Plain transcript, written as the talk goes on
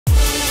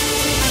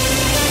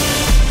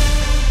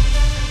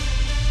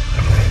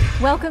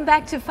Welcome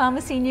back to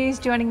Pharmacy News.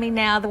 Joining me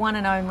now, the one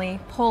and only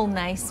Paul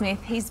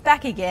Naismith. He's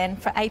back again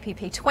for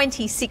APP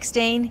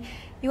 2016.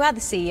 You are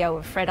the CEO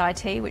of Fred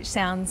IT, which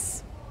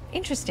sounds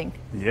interesting.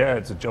 Yeah,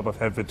 it's a job I've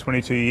had for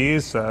 22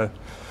 years, so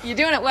you're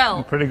doing it well.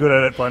 I'm pretty good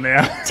at it by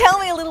now. Tell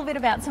me a little bit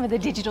about some of the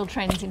digital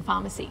trends in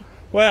pharmacy.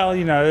 Well,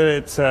 you know,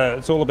 it's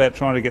all about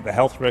trying to get the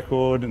health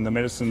record and the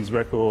medicines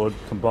record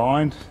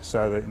combined,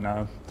 so that, you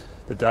know,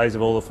 the days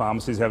of all the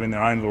pharmacies having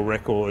their own little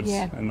records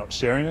and not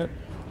sharing it.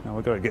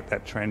 We've got to get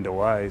that trend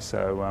away.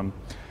 So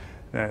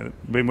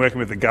we've been working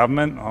with the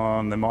government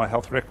on the My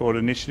Health Record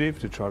initiative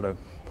to try to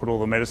put all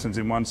the medicines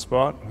in one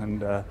spot,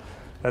 and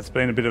that's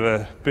been a bit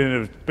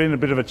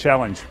of a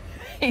challenge.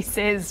 He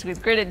says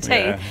with gritted teeth.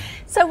 Yeah.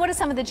 So what are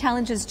some of the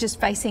challenges just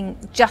facing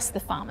just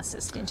the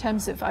pharmacist in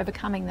terms of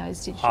overcoming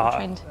those digital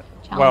trend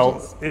challenges?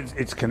 Well,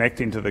 it's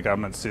connecting to the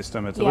government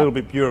system. It's a little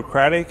bit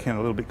bureaucratic and a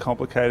little bit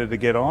complicated to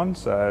get on,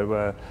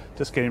 so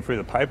just getting through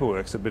the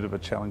paperwork's a bit of a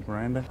challenge,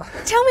 Miranda.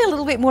 Tell me a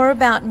little bit more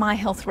about My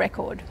Health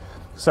Record.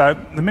 So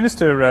the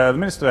Minister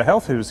of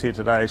Health, who was here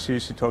today, she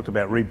talked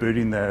about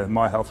rebooting the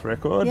My Health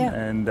Record,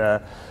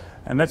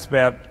 and that's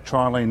about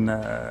trialling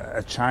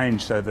a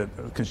change so that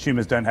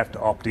consumers don't have to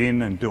opt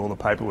in and do all the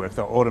paperwork.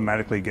 They'll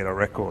automatically get a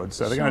record.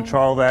 So they're going to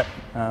trial that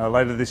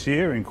later this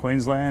year in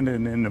Queensland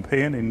and in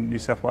Nepean in New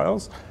South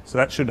Wales. So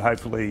that should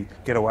hopefully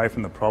get away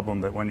from the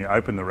problem that when you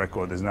open the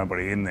record, there's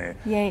nobody in there.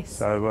 Yes.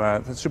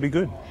 So that should be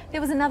good.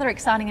 There was another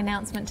exciting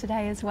announcement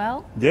today as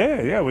well.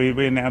 Yeah,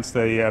 we announced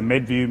the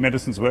MedView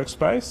Medicines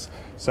Workspace.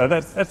 So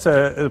that's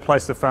a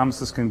place that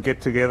pharmacists can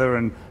get together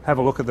and have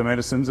a look at the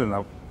medicines, and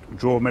they'll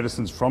draw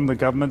medicines from the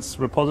government's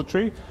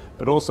repository,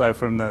 but also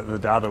from the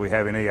data we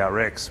have in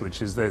ERX,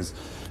 which is there's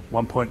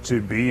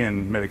 1.2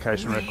 billion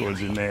medication records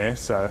in there.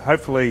 So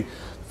hopefully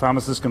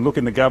pharmacists can look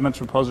in the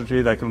government's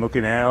repository, they can look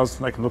in ours,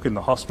 they can look in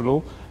the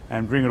hospital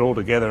and bring it all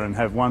together and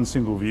have one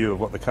single view of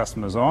what the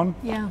customer's on.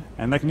 Yeah.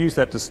 And they can use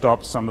that to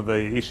stop some of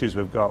the issues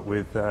we've got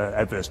with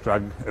adverse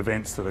drug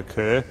events that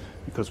occur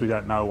because we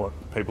don't know what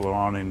people are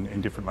on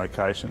in different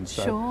locations.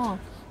 So sure.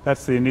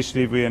 That's the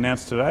initiative we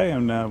announced today,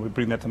 and we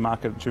bring that to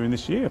market during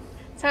this year.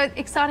 So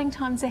exciting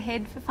times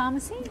ahead for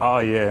pharmacy? Oh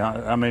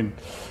yeah, I mean,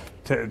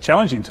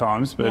 challenging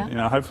times, but you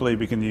know, hopefully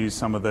we can use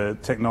some of the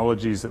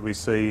technologies that we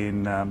see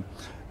in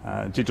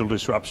digital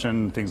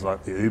disruption, things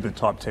like the Uber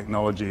type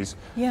technologies,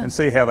 and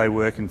see how they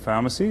work in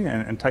pharmacy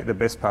and take the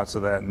best parts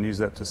of that and use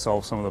that to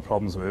solve some of the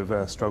problems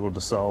we've struggled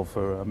to solve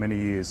for many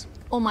years.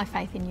 All my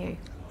faith in you.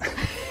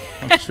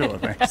 I'm sure,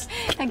 thanks.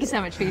 Thank you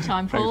so much for your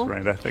time, Paul. Thanks,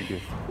 Brenda, thank you.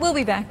 We'll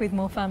be back with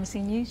more pharmacy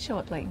news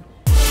shortly.